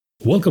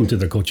Welcome to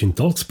the Coaching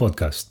Talks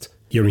podcast,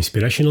 your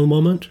inspirational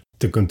moment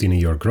to continue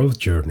your growth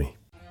journey.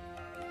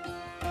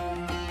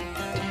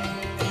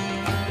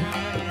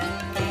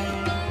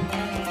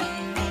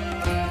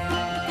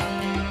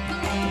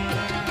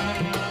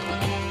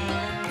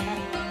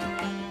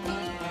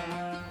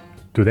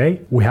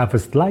 Today, we have a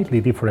slightly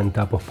different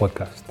type of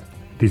podcast.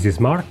 This is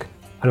Mark,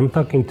 and I'm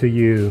talking to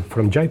you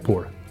from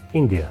Jaipur,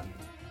 India.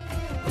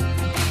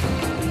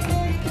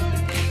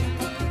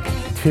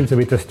 It feels a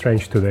bit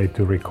strange today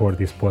to record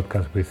this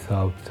podcast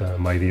without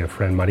my dear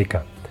friend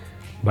Marika,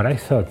 but I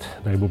thought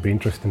that it would be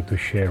interesting to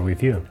share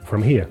with you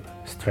from here,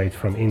 straight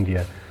from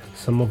India,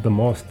 some of the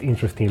most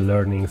interesting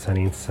learnings and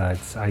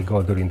insights I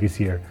got during this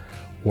year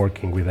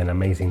working with an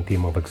amazing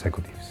team of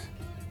executives.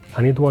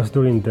 And it was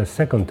during the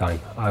second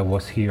time I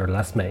was here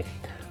last May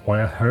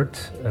when I heard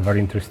a very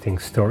interesting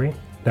story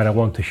that I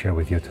want to share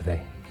with you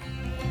today.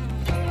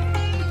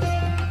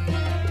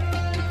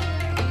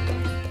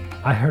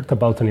 I heard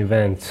about an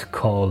event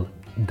called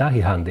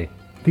Dahi Handi.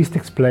 This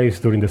takes place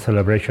during the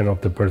celebration of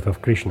the birth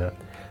of Krishna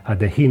at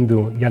the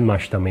Hindu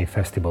Janmashtami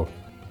festival.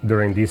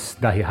 During this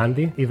Dahi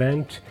Handi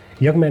event,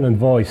 young men and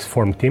boys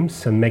form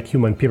teams and make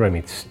human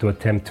pyramids to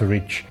attempt to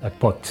reach a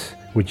pot,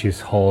 which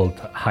is hauled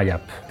high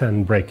up,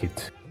 and break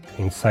it.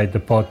 Inside the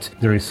pot,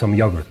 there is some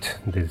yogurt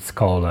that's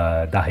called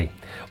dahi,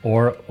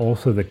 or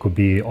also there could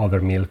be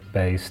other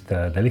milk-based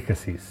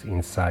delicacies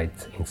inside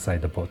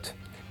the pot.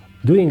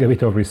 Doing a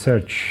bit of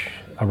research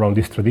around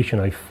this tradition,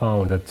 I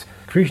found that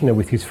Krishna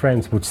with his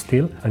friends would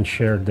steal and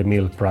share the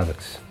milk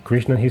products.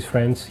 Krishna and his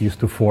friends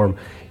used to form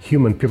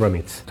human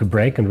pyramids to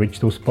break and reach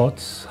those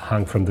pots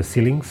hung from the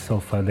ceilings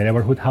of the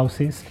neighborhood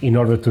houses in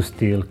order to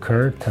steal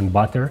curd and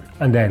butter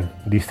and then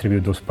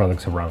distribute those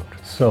products around.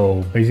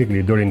 So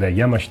basically during the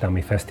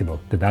Janmashtami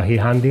festival, the Dahi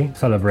Handi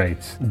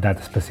celebrates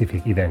that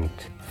specific event.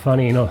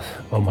 Funny enough,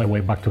 on my way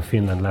back to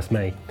Finland last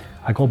May,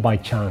 I got by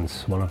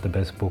chance one of the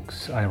best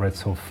books I read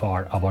so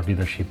far about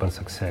leadership and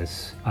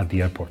success at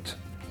the airport.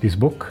 This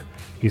book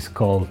is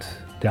called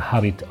The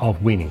Habit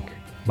of Winning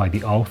by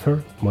the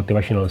author,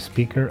 motivational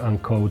speaker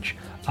and coach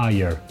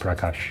Iyer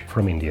Prakash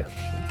from India.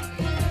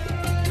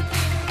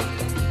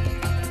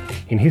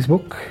 In his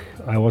book,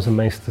 I was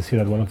amazed to see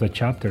that one of the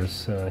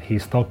chapters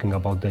he's talking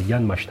about the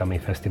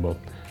Janmashtami festival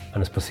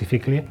and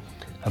specifically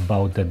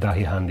about the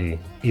Dahi Handi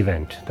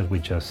event that we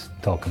just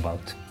talked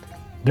about.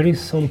 There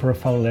is some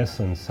profound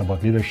lessons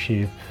about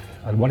leadership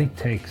and what it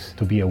takes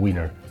to be a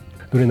winner.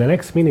 During the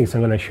next minutes,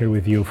 I'm going to share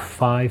with you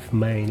 5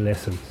 main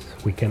lessons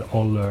we can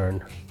all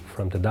learn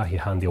from the Dahi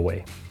Handi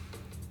way.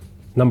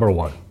 Number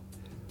 1,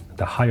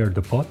 the higher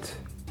the pot,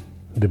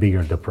 the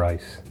bigger the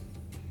prize.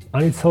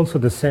 And it's also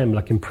the same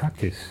like in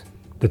practice.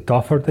 The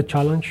tougher the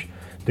challenge,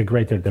 the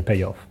greater the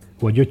payoff.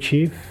 What you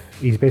achieve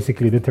is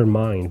basically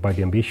determined by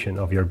the ambition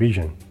of your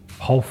vision.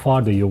 How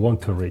far do you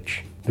want to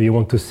reach? Do you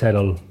want to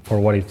settle for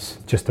what it's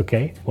just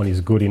okay, when it's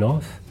good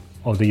enough?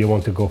 Or do you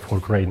want to go for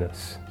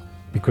greatness?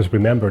 Because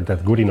remember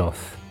that good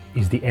enough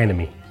is the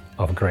enemy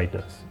of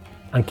greatness.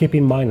 And keep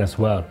in mind as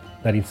well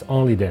that it's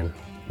only then,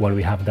 when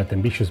we have that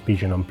ambitious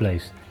vision in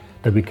place,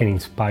 that we can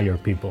inspire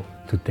people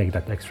to take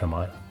that extra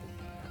mile.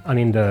 And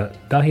in the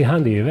Dahi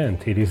Handi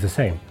event, it is the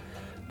same.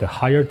 The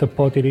higher the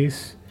pot it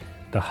is,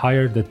 the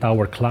higher the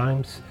tower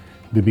climbs,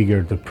 the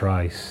bigger the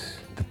prize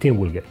the team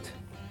will get.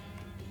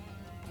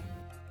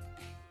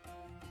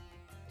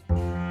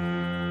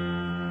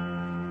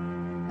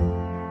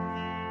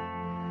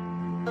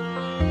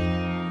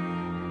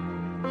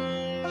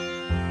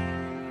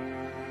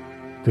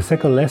 The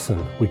second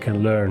lesson we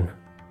can learn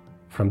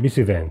from this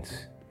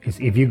event is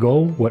if you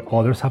go where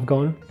others have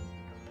gone,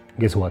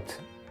 guess what?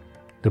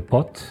 The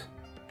pot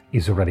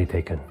is already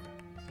taken.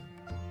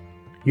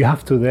 You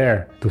have to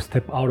dare to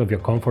step out of your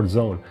comfort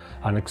zone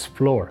and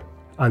explore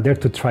and dare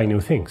to try new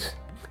things.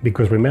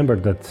 Because remember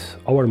that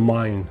our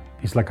mind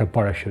is like a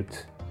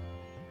parachute.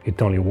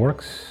 It only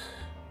works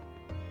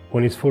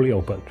when it's fully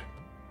opened.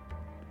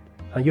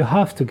 And you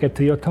have to get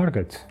to your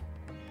target.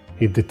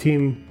 If the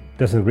team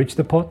doesn't reach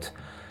the pot,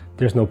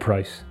 there's no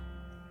prize.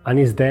 And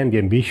it's then the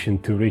ambition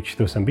to reach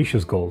those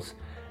ambitious goals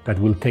that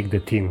will take the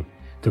team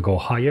to go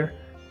higher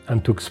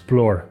and to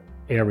explore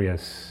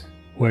areas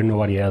where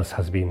nobody else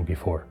has been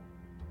before.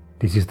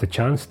 This is the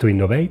chance to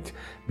innovate,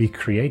 be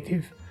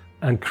creative,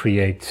 and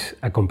create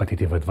a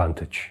competitive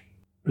advantage.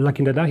 Like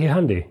in the Dahi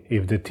Handi,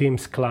 if the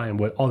teams climb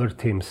where other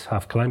teams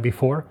have climbed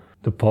before,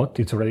 the pot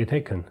is already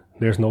taken.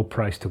 There's no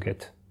prize to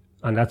get.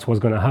 And that's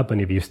what's going to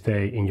happen if you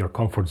stay in your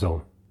comfort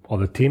zone.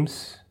 Other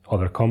teams,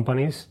 other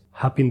companies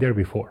have been there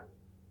before.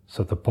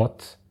 So the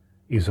pot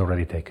is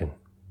already taken.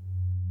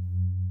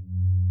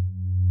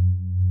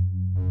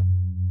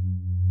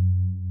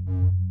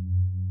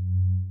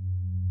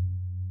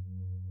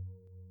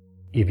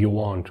 If you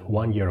want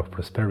 1 year of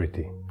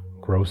prosperity,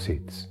 grow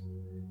seeds.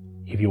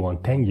 If you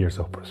want 10 years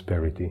of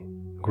prosperity,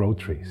 grow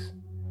trees.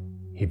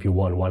 If you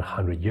want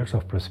 100 years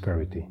of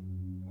prosperity,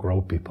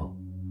 grow people.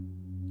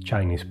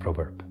 Chinese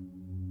proverb.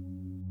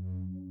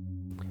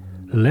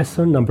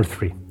 Lesson number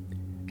 3.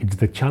 It's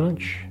the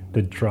challenge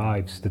that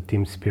drives the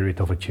team spirit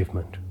of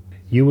achievement.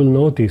 you will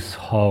notice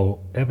how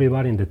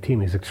everybody in the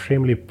team is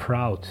extremely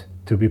proud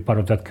to be part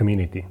of that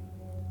community.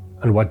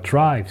 And what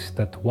drives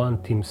that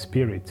one team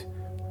spirit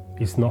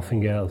is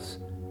nothing else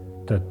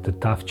than the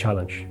tough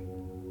challenge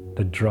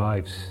that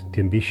drives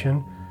the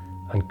ambition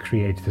and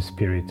creates the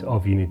spirit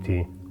of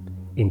unity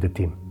in the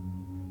team.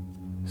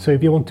 So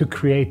if you want to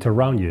create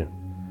around you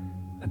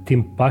a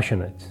team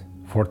passionate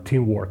for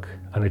teamwork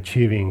and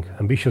achieving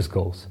ambitious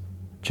goals,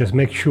 just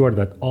make sure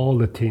that all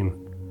the team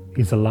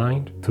is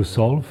aligned to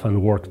solve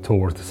and work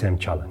towards the same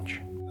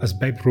challenge. As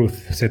Babe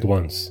Ruth said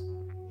once,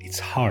 it's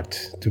hard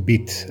to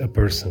beat a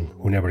person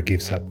who never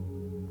gives up.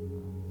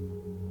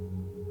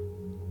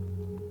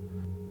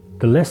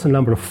 The lesson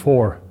number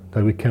 4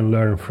 that we can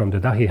learn from the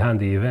Dahi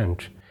Handi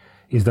event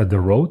is that the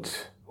road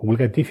will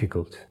get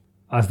difficult.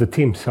 As the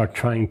teams are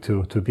trying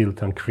to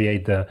build and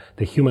create the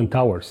human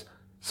towers,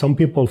 some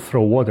people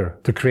throw water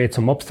to create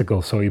some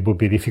obstacles, so it would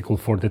be difficult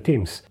for the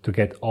teams to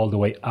get all the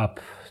way up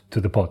to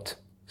the pot.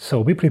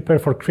 So be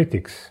prepared for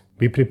critics,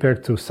 be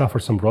prepared to suffer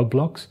some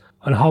roadblocks.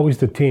 And how is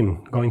the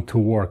team going to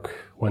work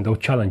when those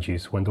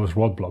challenges, when those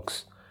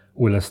roadblocks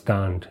will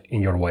stand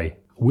in your way?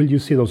 Will you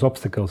see those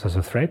obstacles as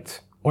a threat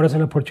or as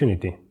an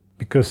opportunity?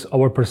 Because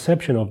our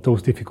perception of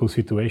those difficult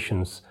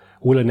situations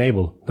will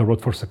enable the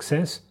road for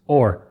success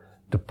or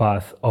the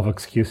path of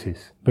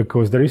excuses.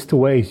 Because there is 2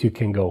 ways you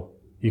can go.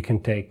 You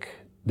can take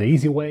the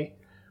easy way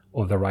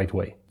or the right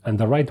way. And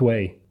the right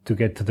way to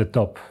get to the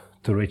top,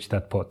 to reach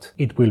that pot,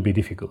 it will be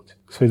difficult.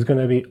 So it's going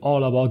to be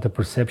all about the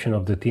perception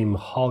of the team.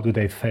 How do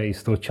they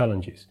face those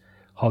challenges?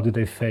 How do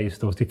they face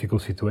those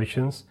difficult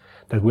situations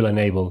that will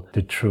enable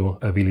the true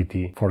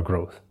ability for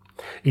growth?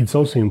 It's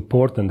also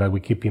important that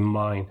we keep in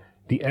mind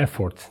the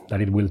effort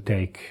that it will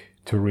take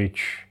to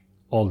reach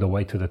all the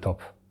way to the top.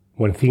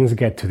 When things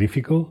get too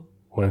difficult,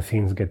 when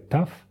things get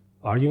tough,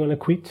 are you going to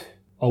quit?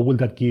 Or will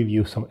that give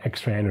you some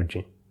extra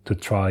energy to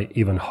try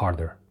even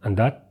harder? And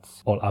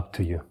that's all up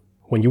to you.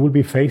 When you will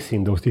be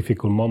facing those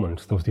difficult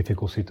moments, those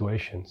difficult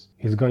situations,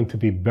 it's going to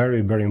be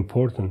very, very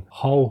important.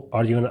 How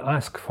are you going to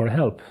ask for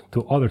help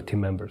to other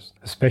team members,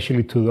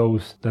 especially to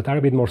those that are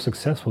a bit more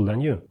successful than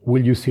you?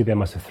 Will you see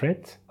them as a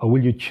threat, or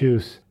will you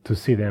choose to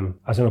see them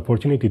as an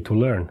opportunity to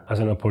learn, as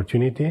an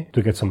opportunity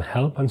to get some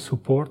help and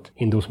support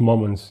in those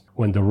moments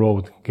when the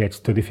road gets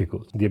too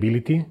difficult? The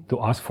ability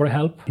to ask for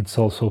help, it's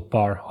also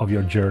part of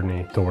your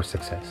journey towards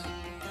success.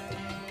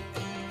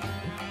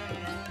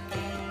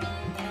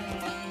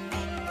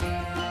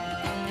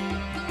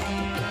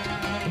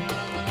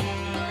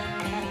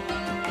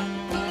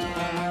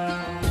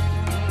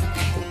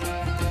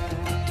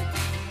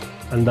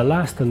 And the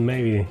last and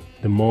maybe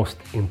the most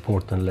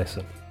important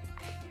lesson.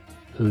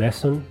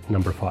 Lesson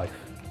number 5.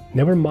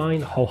 Never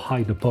mind how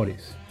high the pot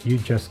is, you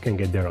just can't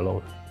get there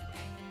alone.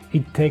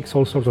 It takes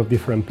all sorts of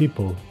different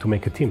people to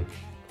make a team.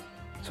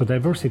 So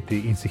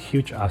diversity is a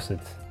huge asset.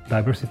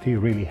 Diversity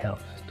really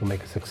helps to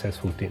make a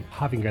successful team.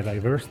 Having a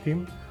diverse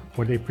team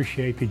where they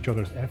appreciate each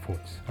other's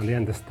efforts and they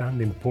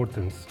understand the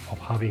importance of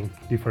having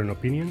different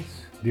opinions,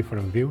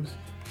 different views,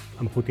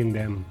 and putting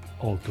them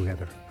all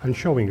together, and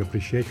showing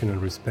appreciation and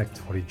respect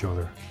for each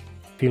other.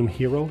 Film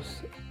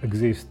heroes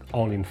exist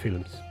only in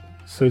films,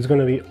 so it's going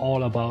to be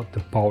all about the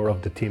power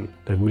of the team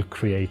that will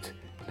create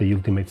the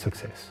ultimate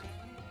success.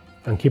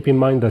 And keep in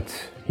mind that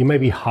you may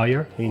be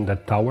higher in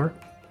that tower,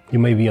 you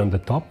may be on the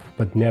top,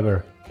 but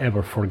never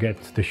ever forget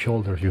the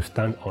shoulders you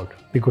stand on,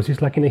 because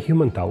it's like in a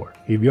human tower.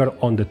 If you're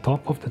on the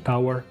top of the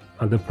tower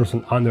and the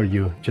person under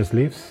you just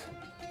leaves,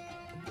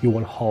 you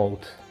won't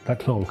hold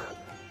that long.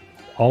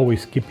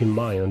 Always keep in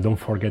mind and don't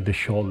forget the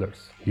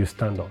shoulders you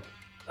stand on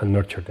and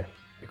nurture them,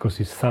 because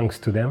it's thanks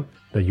to them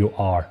that you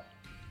are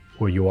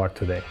where you are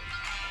today.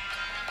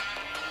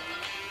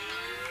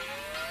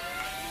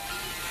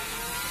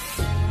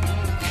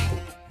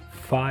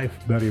 Five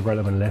very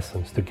relevant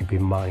lessons to keep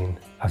in mind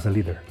as a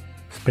leader,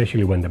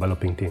 especially when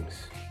developing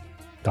teams.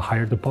 The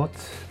higher the pot,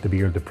 the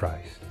bigger the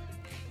prize.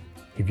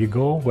 If you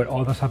go where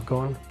others have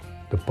gone,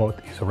 the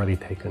pot is already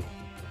taken.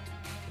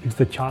 It's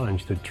the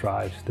challenge that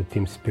drives the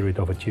team spirit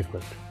of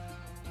achievement.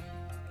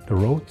 The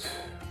roads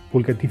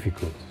will get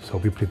difficult, so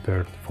be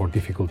prepared for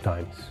difficult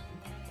times.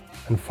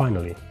 And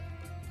finally,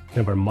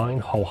 never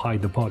mind how high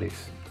the pot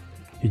is,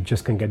 you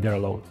just can't get there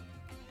alone.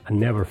 And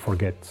never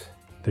forget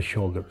the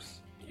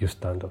shoulders you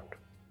stand on.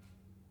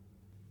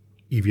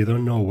 If you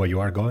don't know where you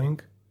are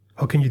going,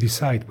 how can you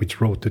decide which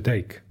road to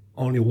take?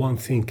 Only one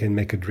thing can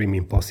make a dream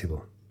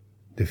impossible: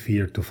 the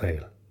fear to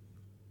fail.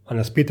 And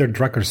as Peter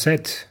Drucker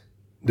said,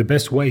 the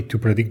best way to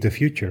predict the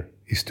future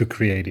is to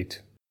create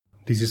it.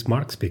 This is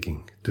Mark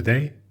speaking,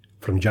 today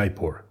from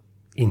Jaipur,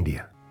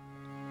 India.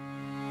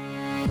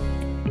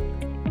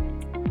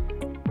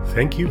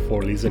 Thank you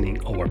for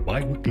listening our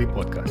bi-weekly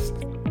podcast.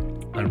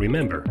 And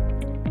remember,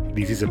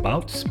 this is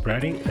about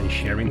spreading and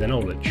sharing the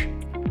knowledge.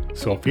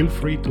 So feel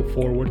free to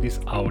forward this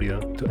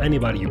audio to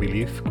anybody you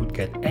believe could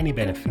get any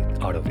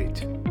benefit out of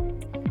it.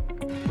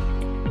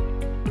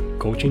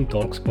 Coaching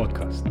Talks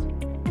Podcast,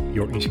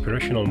 your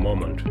inspirational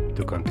moment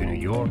to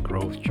continue your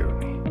growth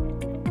journey.